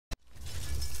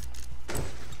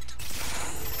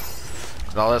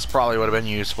No, this probably would have been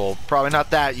useful. Probably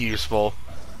not that useful,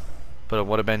 but it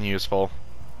would have been useful.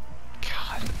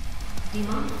 God.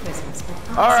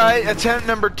 Alright, attempt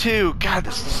number 2. God,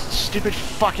 this stupid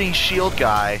fucking shield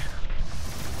guy.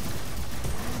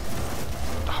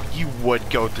 Oh, you would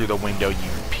go through the window, you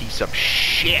piece of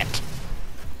shit.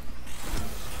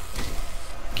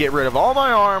 Get rid of all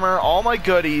my armor, all my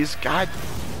goodies. God.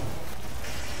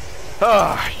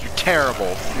 Ugh, you're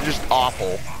terrible. You're just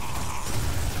awful.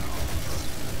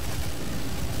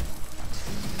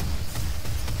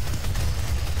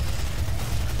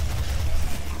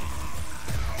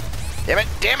 Damn it,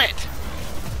 damn it!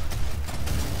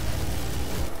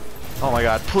 Oh my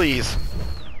god, please.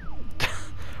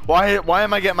 Why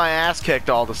am I getting my ass kicked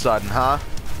all of a sudden, huh?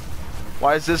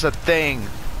 Why is this a thing?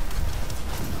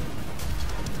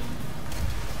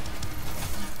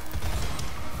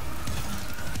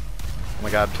 Oh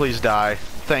my god, please die.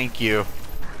 Thank you.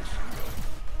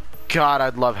 God,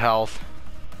 I'd love health.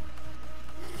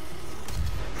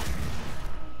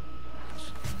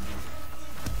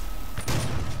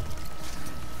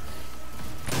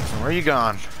 Where are you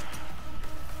gone?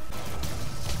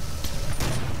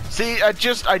 See, I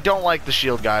don't like the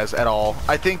shield guys at all.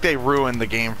 I think they ruined the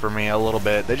game for me a little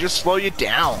bit. They just slow you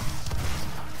down.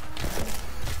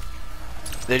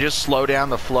 They just slow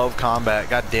down the flow of combat.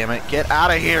 God damn it. Get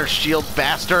out of here, shield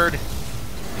bastard!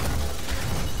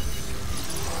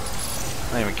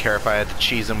 I don't even care if I had to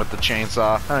cheese him with the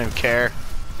chainsaw. I don't even care.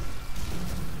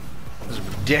 This is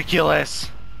ridiculous.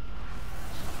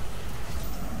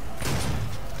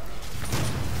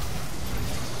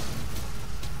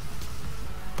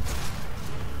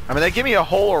 I mean, they give me a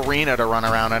whole arena to run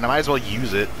around in. I might as well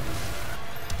use it.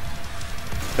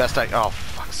 Best I... Oh,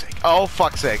 fuck's sake. Oh,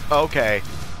 fuck's sake. Okay.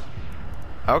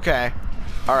 Okay.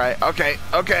 Alright. Okay.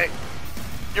 Okay.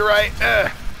 You're right.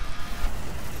 Ugh.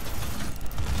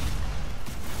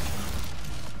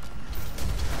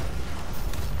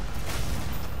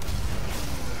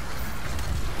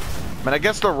 I mean, I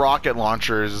guess the rocket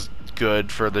launcher is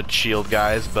good for the shield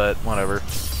guys, but whatever.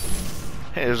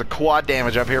 Hey, there's a quad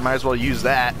damage up here. Might as well use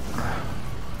that.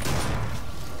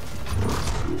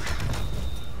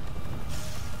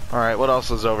 Alright, what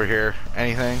else is over here?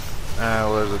 Anything?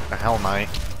 Well, there's a Hell Knight.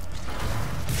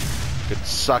 Could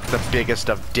suck the biggest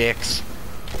of dicks.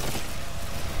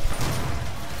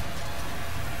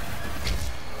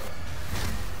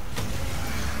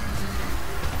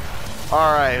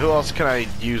 Alright, who else can I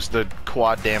use the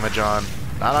quad damage on?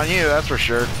 Not on you, that's for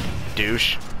sure.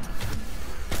 Douche.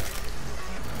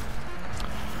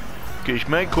 Cause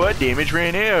my quad damage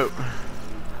ran out.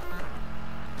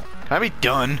 Can I be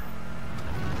done?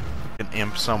 An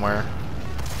imp somewhere.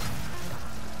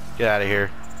 Get out of here.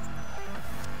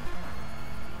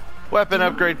 Weapon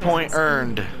upgrade point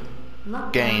earned.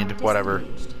 Gained, whatever.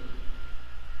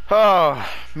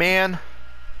 Oh, man.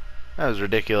 That was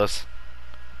ridiculous.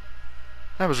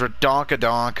 That was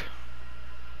redonk-a-donk.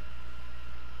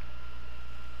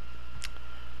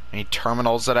 Any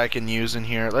terminals that I can use in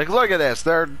here? Like, look at this.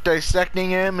 They're dissecting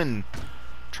him and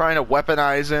trying to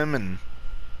weaponize him and...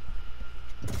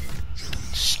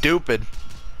 Stupid.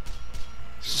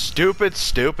 Stupid,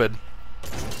 stupid.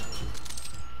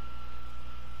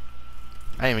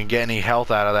 I didn't even get any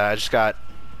health out of that. I just got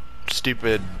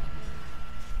stupid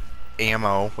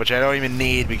ammo, which I don't even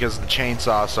need because the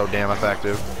chainsaw is so damn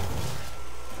effective.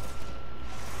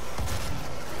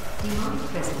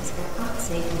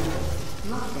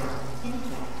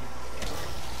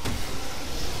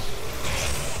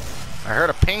 I heard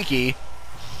a pinky.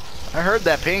 I heard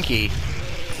that pinky.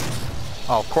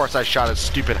 Oh, of course I shot his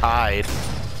stupid hide.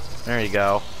 There you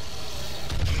go.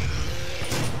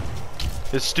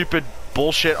 His stupid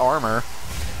bullshit armor.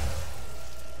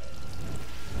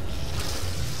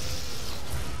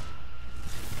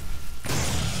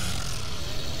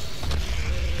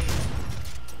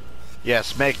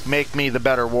 Yes, make me the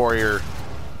better warrior.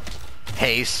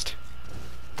 Haste.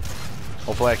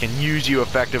 Hopefully I can use you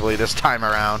effectively this time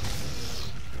around.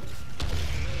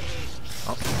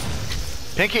 Oh.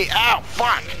 Pinky! Ow!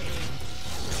 Fuck!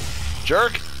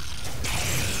 Jerk!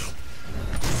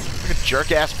 Like a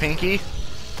jerk-ass Pinky.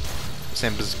 This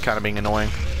imp is kind of being annoying.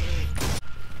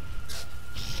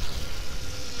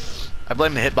 I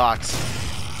blame the hitbox.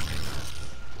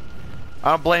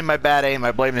 I don't blame my bad aim,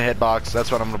 I blame the hitbox.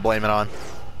 That's what I'm gonna blame it on.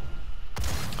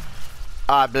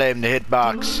 I blame the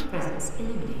hitbox.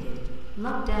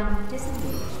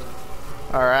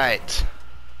 Alright.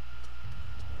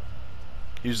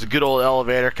 Use the good old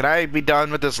elevator. Can I be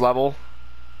done with this level?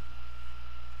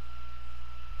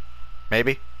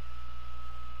 Maybe?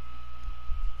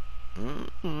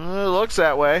 It looks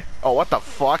that way. Oh, what the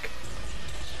fuck?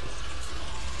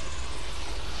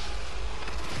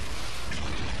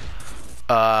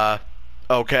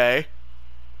 Okay.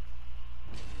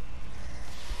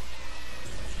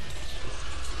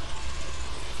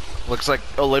 Looks like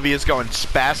Olivia's going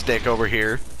spastic over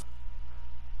here.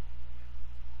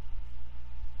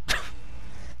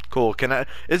 Cool, can I...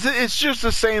 It's just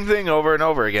the same thing over and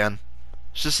over again.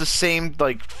 It's just the same,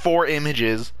 like, 4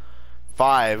 images.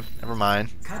 5, never mind.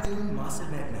 Kadun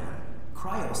Masavetnan,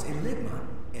 Cryos Eligma,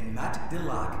 and Mat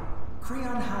Dilak,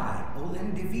 Creon High,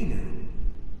 Olen Divinu.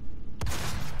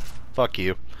 Fuck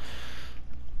you.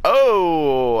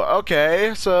 Oh,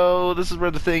 okay, so this is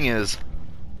where the thing is.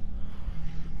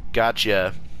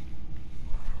 Gotcha.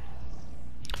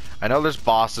 I know there's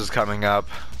bosses coming up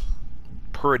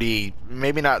pretty,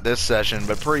 maybe not this session,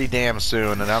 but pretty damn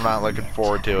soon, and I'm not looking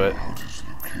forward to it. It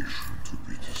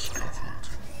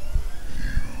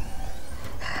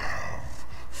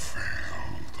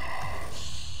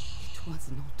was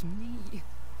not me.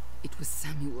 It was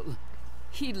Samuel.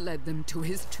 He led them to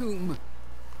his tomb.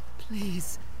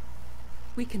 Please,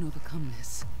 we can overcome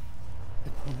this. I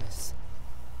promise.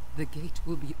 The gate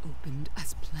will be opened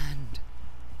as planned.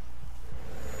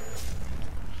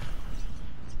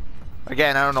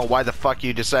 Again, I don't know why the fuck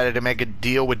you decided to make a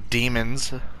deal with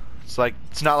demons. It's like,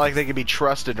 it's not like they can be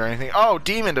trusted or anything. Oh,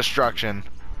 demon destruction.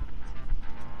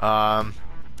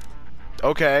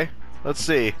 Okay, let's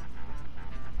see.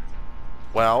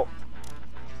 Well,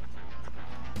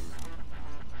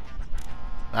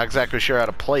 not exactly sure how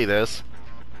to play this.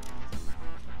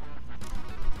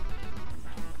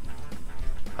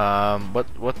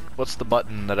 What's the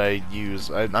button that I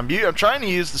use? I'm trying to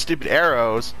use the stupid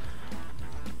arrows,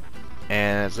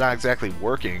 and it's not exactly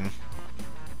working.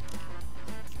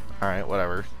 All right,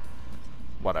 whatever.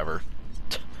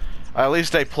 At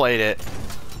least I played it.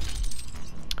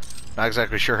 Not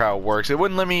exactly sure how it works. It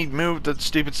wouldn't let me move the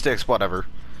stupid sticks. Whatever.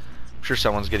 I'm sure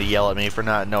someone's gonna yell at me for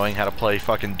not knowing how to play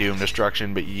fucking Doom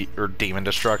Destruction, or Demon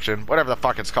Destruction, whatever the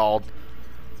fuck it's called.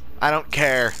 I don't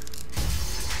care.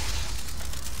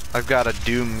 I've got a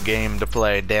Doom game to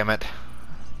play, damn it.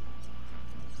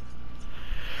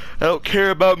 I don't care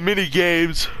about mini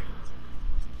games.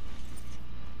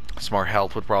 Some more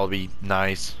health would probably be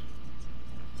nice.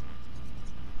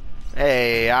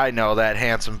 Hey, I know that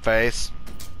handsome face.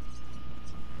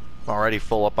 I'm already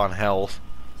full up on health.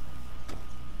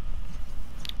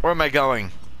 Where am I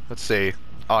going? Let's see.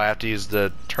 Oh, I have to use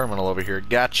the terminal over here.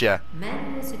 Gotcha.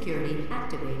 Manual security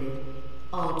activated.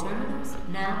 All terminals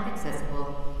now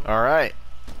accessible. Alright.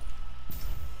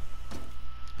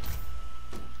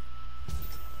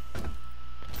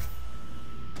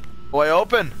 Boy,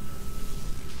 open.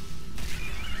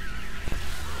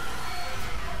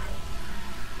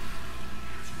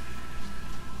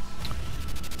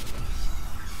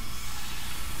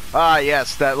 Ah,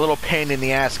 yes, that little pain in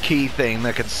the ass key thing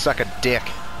that can suck a dick.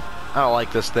 I don't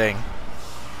like this thing.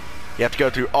 You have to go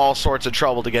through all sorts of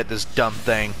trouble to get this dumb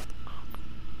thing.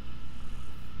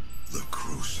 The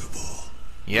Crucible.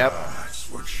 Yep.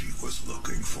 That's what she was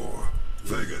looking for.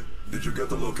 Vega, did you get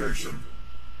the location?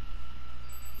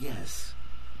 Yes.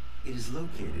 It is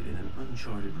located in an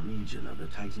uncharted region of the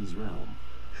Titan's realm,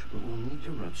 but we'll need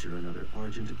to rupture another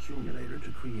Argent accumulator to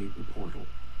create the portal.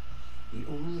 The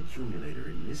only accumulator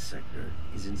in this sector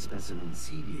is in specimen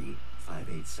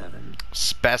CD-587.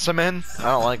 Specimen? I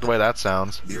don't like the way that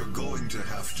sounds. You're going to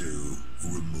have to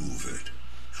remove it.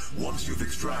 Once you've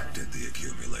extracted the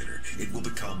accumulator, it will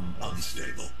become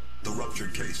unstable. The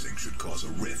ruptured casing should cause a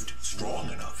rift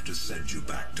strong enough to send you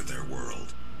back to their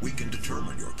world. We can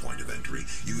determine your point of entry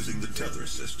using the tether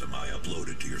system I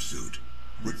uploaded to your suit.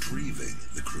 Retrieving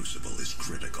the Crucible is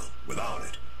critical. Without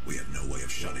it, we have no way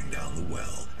of shutting down the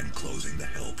well and closing the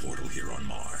Hell portal here on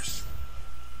Mars.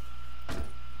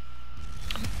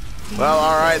 Well,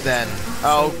 alright then.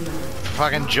 Oh,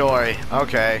 fucking joy.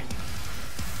 Okay.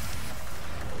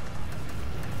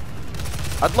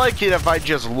 I'd like it if I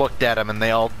just looked at them and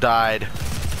they all died.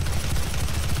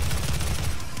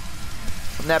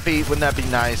 Wouldn't that be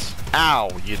nice?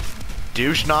 Ow, you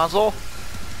douche nozzle?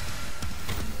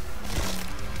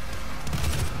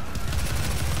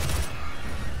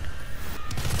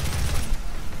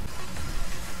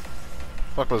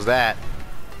 What was that?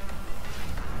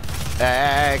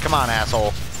 Hey, come on,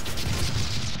 asshole.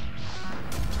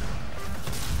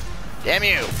 Damn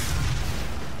you!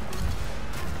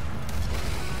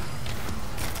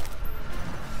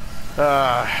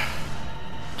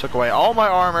 Took away all my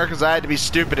armor because I had to be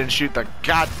stupid and shoot the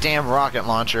goddamn rocket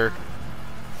launcher.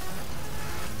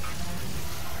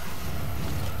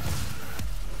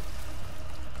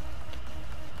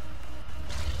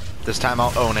 This time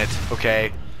I'll own it,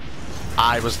 okay?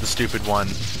 I was the stupid one,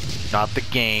 not the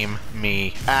game,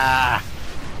 me. Ah!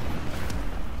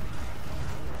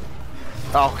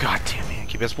 Oh god damn it,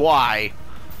 Incubus, why?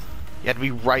 You had to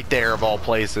be right there of all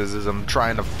places as I'm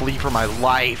trying to flee for my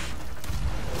life.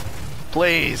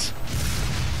 Please.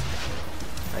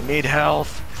 I need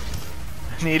health.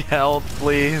 I need health,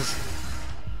 please.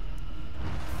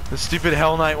 The stupid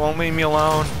Hell Knight won't leave me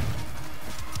alone.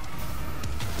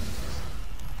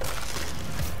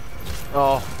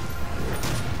 Oh.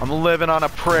 I'm living on a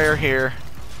prayer here.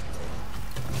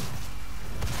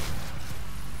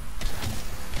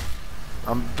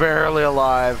 I'm barely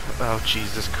alive. Oh,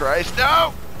 Jesus Christ,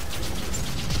 no!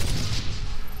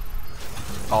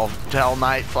 Oh, Hell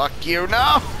Knight, fuck you,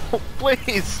 no!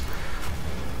 Please!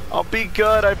 I'll be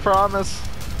good, I promise.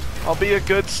 I'll be a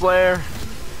good Slayer.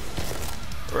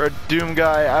 Or a Doom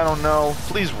guy, I don't know.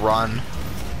 Please run.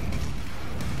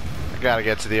 I gotta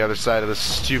get to the other side of this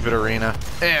stupid arena.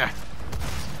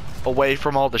 Away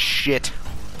from all the shit.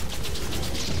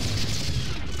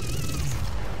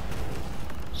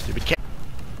 Stupid cat.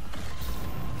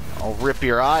 I'll rip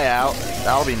your eye out.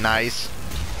 That'll be nice.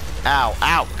 Ow,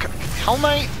 ow. Hell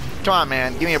Knight? Come on,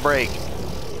 man. Give me a break.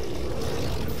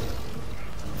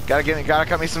 Gotta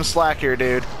cut me some slack here,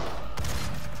 dude.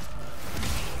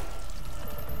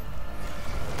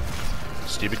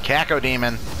 Stupid Caco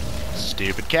Demon.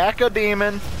 Stupid Caco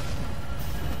Demon.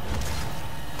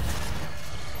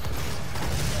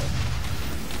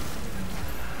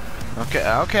 Okay,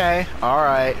 okay.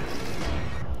 Alright.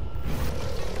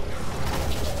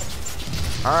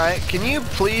 Alright, can you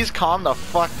please calm the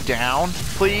fuck down?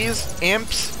 Please?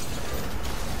 Imps?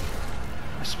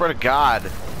 I swear to God.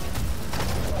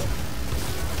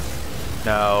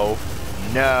 No.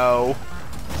 No.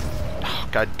 Oh,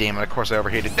 God damn it, of course I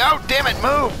overheated. No, damn it,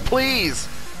 move, please!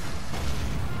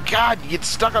 God, you get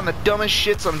stuck on the dumbest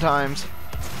shit sometimes.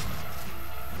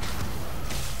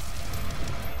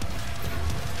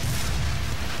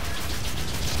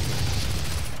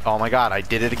 Oh my god, I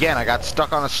did it again. I got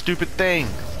stuck on a stupid thing.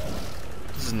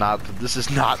 This is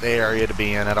not the area to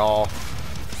be in at all.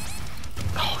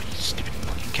 Oh, you stupid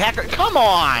fucking cacker. Come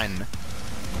on!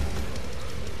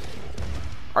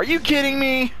 Are you kidding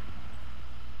me?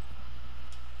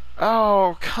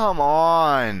 Oh, come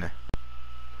on.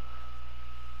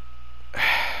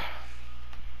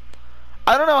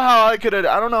 I don't know how I could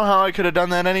have done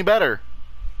that any better.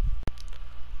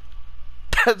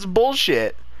 That's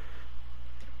bullshit.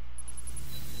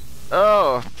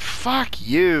 Oh, fuck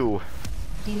you.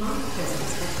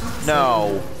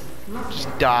 No.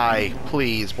 Just die,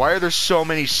 please. Why are there so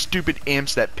many stupid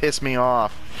imps that piss me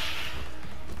off?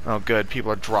 Oh, good.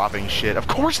 People are dropping shit. Of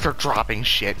course they're dropping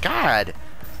shit. God.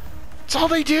 That's all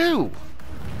they do.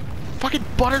 Fucking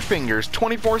Butterfingers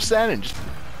 24/7.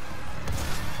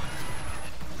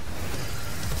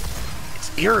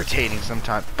 It's irritating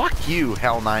sometimes. Fuck you,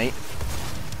 Hell Knight.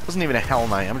 It wasn't even a Hell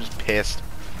Knight. I'm just pissed.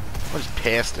 I'm just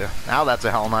pissed. Now that's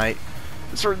a Hell Knight.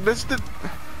 This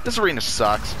arena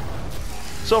sucks.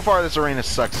 So far, this arena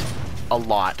sucks a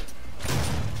lot.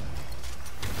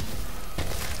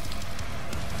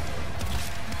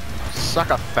 Suck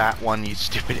a fat one, you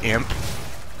stupid imp.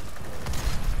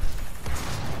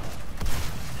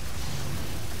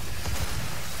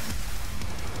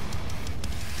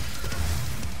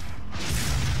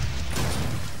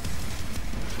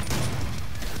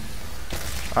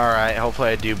 Alright, hopefully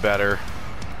I do better.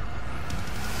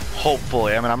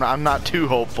 Hopefully. I mean, I'm not too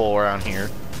hopeful around here.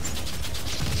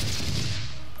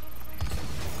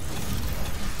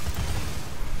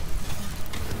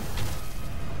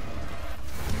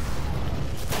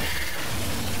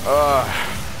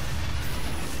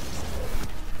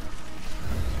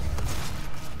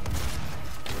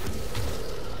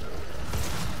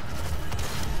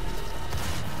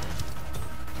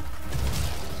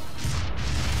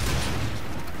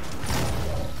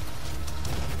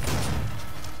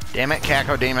 Damn it,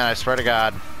 Caco Demon, I swear to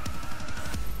God.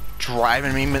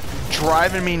 Driving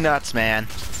me nuts, man.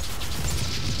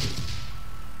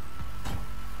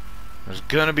 There's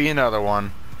gonna be another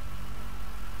one.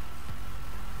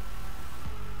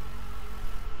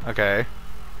 Okay.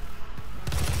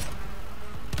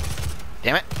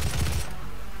 Damn it.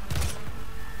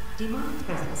 Demonic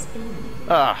presence eliminated.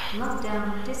 Ugh.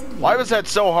 Why was that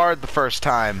so hard the first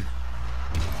time?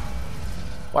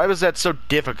 Why was that so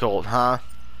difficult, huh?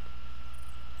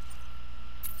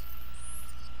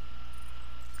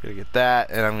 Gonna get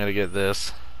that, and I'm gonna get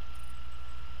this.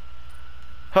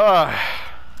 Alright,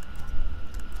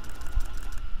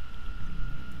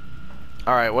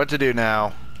 what to do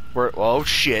now? Oh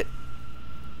shit.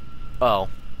 Oh,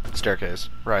 staircase.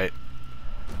 Right.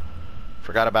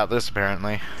 Forgot about this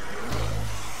apparently.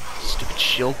 Stupid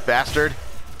shield bastard.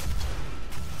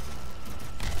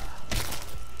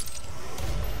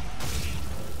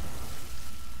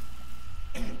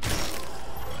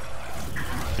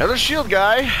 Another shield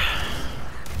guy.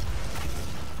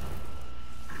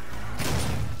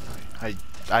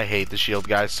 I hate the shield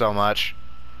guy so much.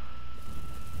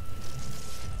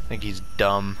 I think he's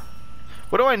dumb.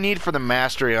 What do I need for the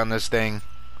mastery on this thing?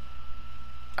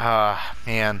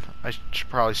 Man, I should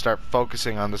probably start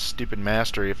focusing on the stupid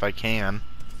mastery if I can.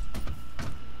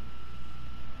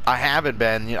 I haven't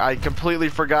been. I completely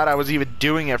forgot I was even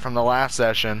doing it from the last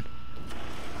session.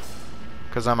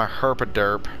 Because I'm a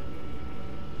herpaderp.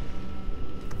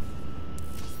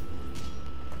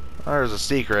 Well, there's a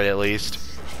secret at least.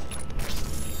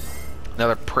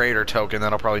 Another Praetor token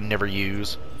that I'll probably never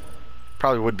use.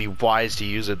 Probably would be wise to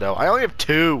use it though. I only have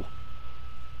 2.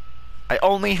 I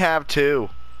only have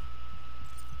 2.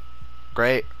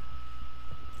 Great.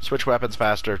 Switch weapons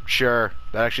faster. Sure.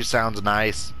 That actually sounds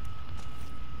nice.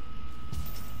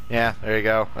 Yeah, there you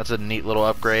go. That's a neat little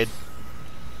upgrade.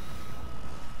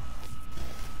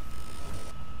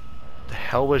 The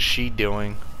hell was she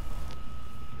doing?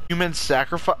 Human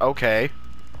sacrifice? Okay.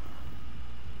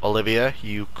 Olivia,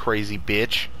 you crazy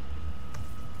bitch.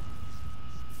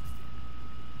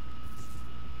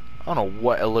 I don't know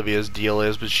what Olivia's deal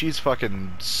is, but she's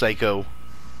fucking psycho.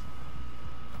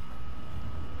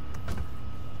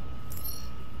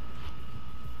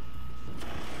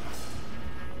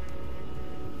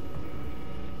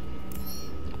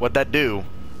 What'd that do?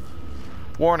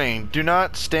 Warning, do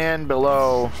not stand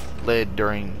below lid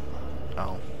during...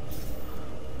 Oh.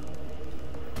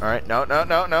 Alright, no.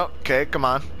 Okay, come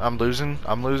on. I'm losing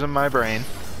my brain.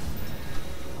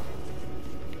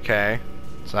 Okay.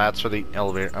 So that's for the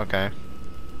elevator. Okay.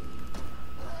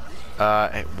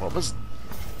 Hey, what was...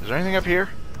 Is there anything up here?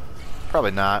 Probably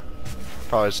not.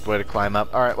 Probably just a way to climb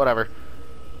up. Alright, whatever.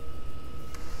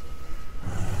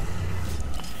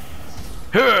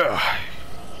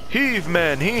 Heave,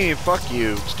 men, heave! Fuck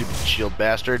you, stupid shield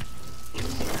bastard.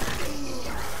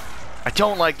 I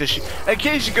don't like the shield. In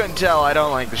case you couldn't tell, I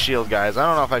don't like the shield guys. I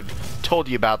don't know if I've told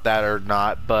you about that or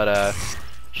not, but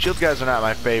shield guys are not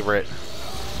my favorite.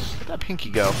 Where'd that pinky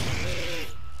go?